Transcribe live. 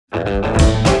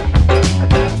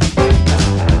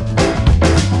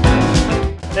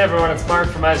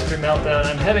from Ice Cream Meltdown.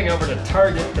 I'm heading over to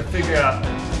Target to figure out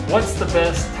what's the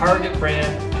best Target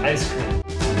brand ice cream.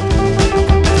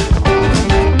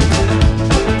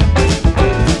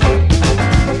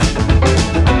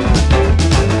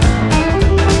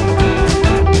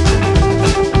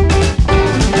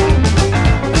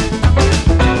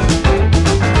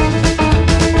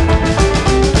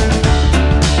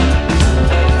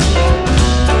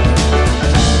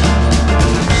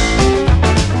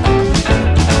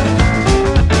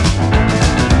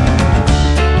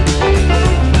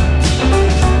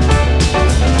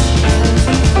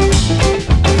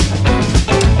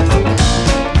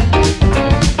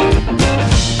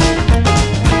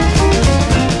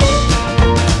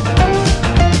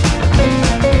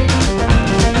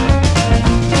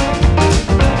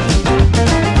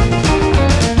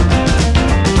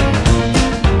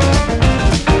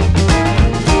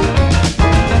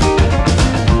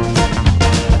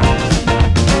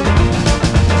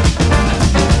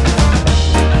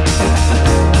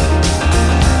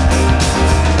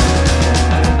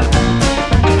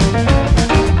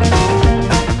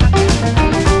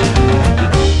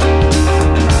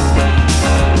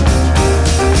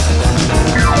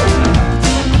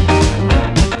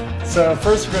 So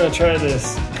first we're going to try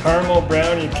this caramel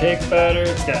brownie cake batter.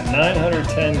 It's got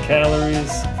 910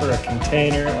 calories for a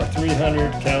container or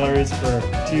 300 calories for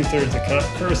 2/3 a cup.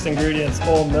 First ingredient's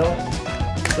whole milk.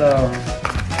 So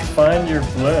find your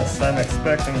bliss. I'm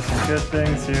expecting some good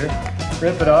things here.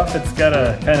 Rip it off. It's got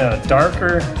a kind of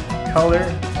darker color.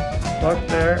 Look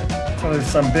there. Oh, there's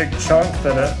some big chunk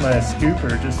that my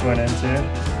scooper just went into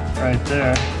right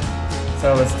there.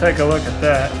 So let's take a look at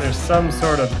that. There's some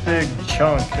sort of big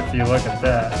chunk if you look at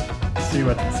that. See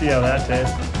how that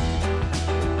tastes.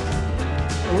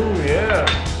 Ooh, yeah.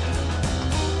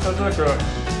 That's like a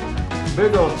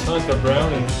big old chunk of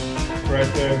brownie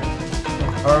right there.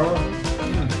 Caramel.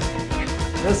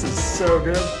 This is so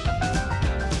good.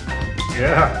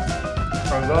 Yeah,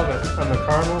 I love it. And the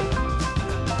caramel.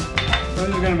 This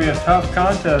is gonna be a tough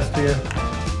contest here.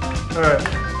 All right,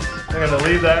 I'm gonna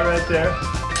leave that right there.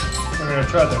 I'm gonna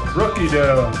try the brookie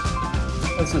dough.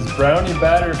 This is brownie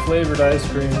batter flavored ice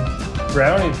cream,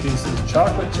 brownie pieces,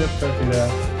 chocolate chip cookie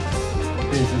dough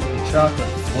pieces, and chocolate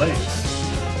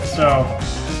flakes. So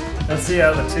let's see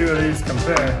how the two of these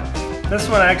compare. This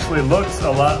one actually looks a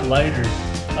lot lighter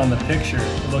on the picture.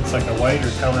 It looks like a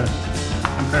whiter color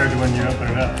compared to when you open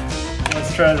it up.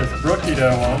 Let's try this brookie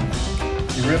dough one.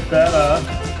 You rip that off.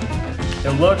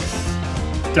 It looks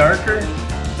darker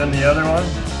than the other one.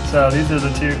 So these are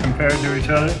the two compared to each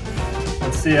other.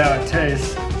 Let's see how it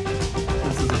tastes.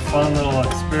 This is a fun little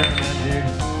experiment here.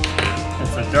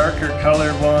 It's a darker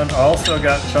colored one. Also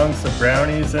got chunks of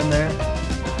brownies in there.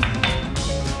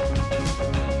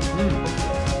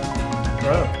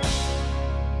 Wow.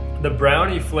 The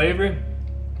brownie flavor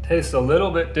tastes a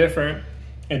little bit different.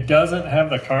 It doesn't have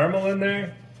the caramel in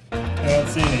there. I don't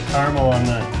see any caramel on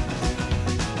the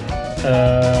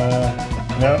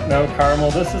no caramel.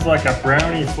 This is like a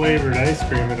brownie flavored ice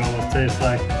cream, it almost tastes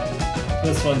like.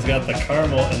 This one's got the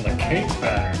caramel and the cake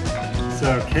batter.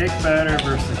 So cake batter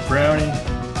versus brownie.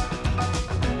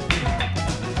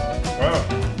 Wow.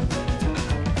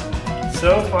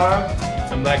 So far,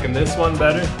 I'm liking this one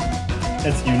better.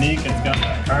 It's unique, it's got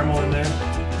that caramel in there.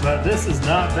 But this is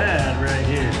not bad right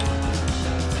here.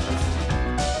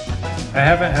 I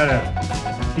haven't had a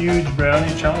huge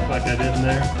brownie chunk like I did in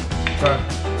there, but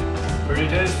pretty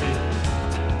tasty.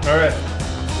 All right,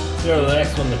 let's go to the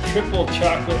next one, the triple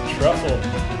chocolate truffle.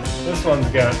 This one's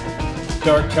got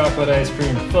dark chocolate ice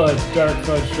cream, fudge, dark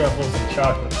fudge truffles, and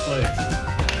chocolate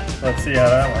flakes. Let's see how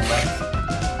that one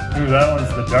looks. Ooh, that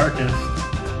one's the darkest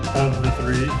of the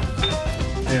three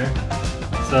here.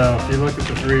 So if you look at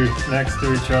the three next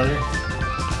to each other,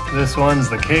 this one's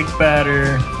the cake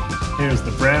batter, here's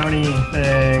the brownie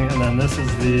thing, and then this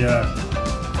is the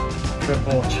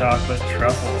triple chocolate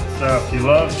truffle. So if you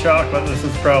love chocolate, this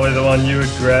is probably the one you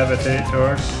would gravitate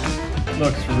toward.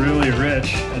 Looks really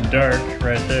rich and dark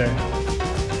right there.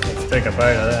 Let's take a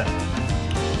bite of that.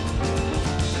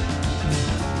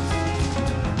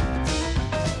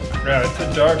 Yeah, it's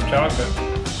a dark chocolate.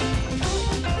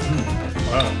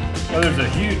 Wow. Well, there's a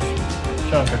huge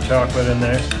chunk of chocolate in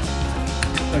there.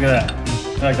 Look at that.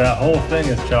 Like that whole thing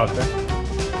is chocolate.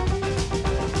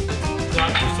 It's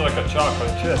not just like a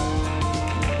chocolate chip.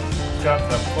 It's got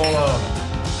the full-on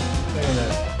thing in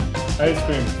there. Ice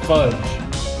cream fudge.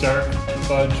 Dark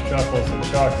fudge truffles and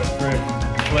chocolate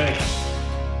flakes.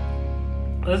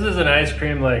 This is an ice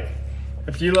cream, like,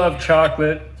 if you love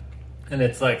chocolate and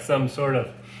it's like some sort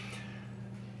of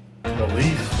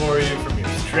relief for you from your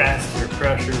stress, your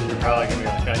pressures, you're probably gonna be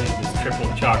like, I need this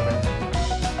triple chocolate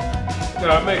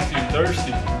No, it makes you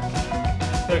thirsty.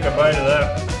 Take a bite of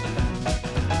that.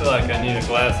 I feel like I need a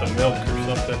glass of milk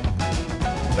or something.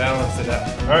 Balance it out.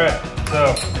 Alright,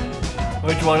 so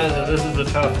which one is it? This is a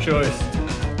tough choice.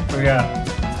 We got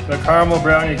the caramel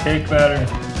brownie cake batter,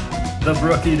 the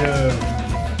brookie dough,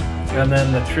 and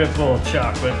then the triple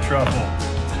chocolate truffle.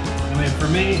 I mean, for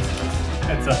me,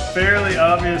 it's a fairly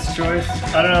obvious choice.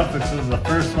 I don't know if this was the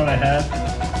first one I had.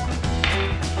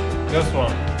 This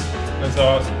one. It's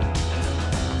awesome.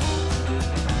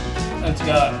 It's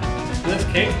got this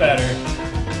cake batter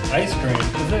ice cream.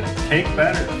 Is it cake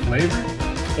batter flavored?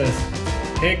 It says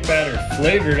cake batter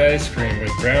flavored ice cream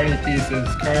with brownie pieces,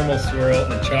 caramel swirl,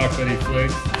 and chocolatey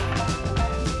flakes.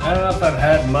 I don't know if I've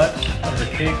had much of the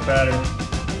cake batter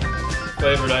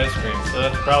flavored ice cream, so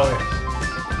that's probably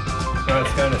why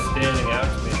it's kind of standing out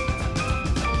to me.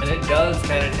 And it does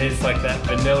kind of taste like that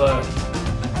vanilla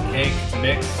cake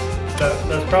mix.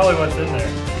 That's probably what's in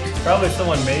there. Probably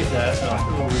someone made that.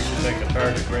 Oh, we should make a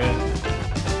Target brand.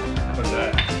 What's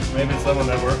that? Maybe someone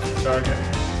that works at Target.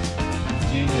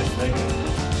 Genius thinking.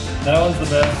 That one's the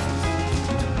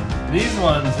best. These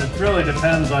ones, it really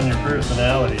depends on your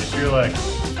personality. If you're like,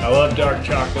 I love dark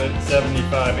chocolate,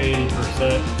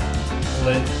 75–80%,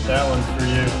 that one's for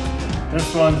you.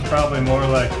 This one's probably more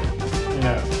like, you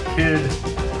know, kid,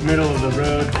 middle of the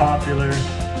road, popular,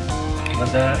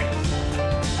 with that.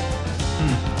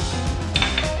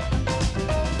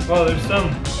 Oh, there's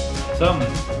some.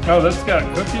 Oh, that's got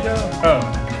cookie dough? Oh,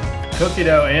 cookie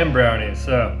dough and brownies,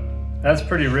 so that's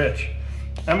pretty rich.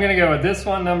 I'm gonna go with this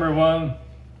one, number 1.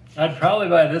 I'd probably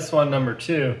buy this one, number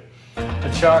 2.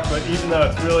 The chocolate, even though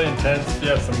it's really intense, you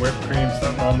have some whipped cream,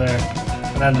 something on there.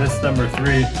 And then this, number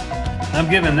 3. I'm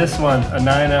giving this one a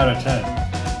 9 out of 10.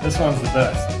 This one's the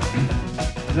best.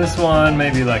 This one,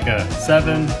 maybe like a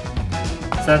 7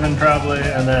 probably,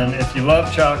 and then if you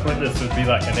love chocolate, this would be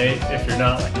like an 8. If you're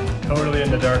not like totally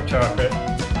into dark chocolate,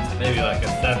 maybe like a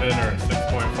 7 or a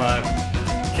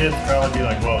 6.5. Kids probably be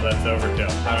like, whoa, that's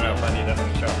overkill. I don't know if I need that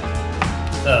much chocolate.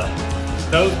 So,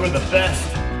 those were the best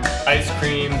ice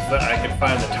creams that I could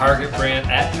find the Target brand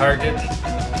at Target.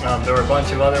 There were a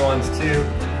bunch of other ones too.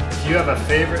 If you have a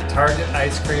favorite Target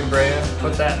ice cream brand,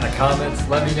 put that in the comments.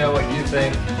 Let me know what you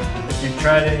think. If you've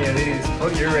tried any of these,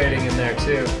 put your rating in there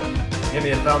too. Give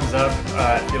me a thumbs up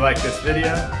if you like this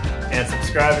video, and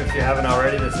subscribe if you haven't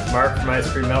already. This is Marc from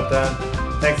Ice Cream Meltdown.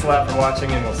 Thanks a lot for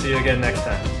watching, and we'll see you again next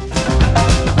time.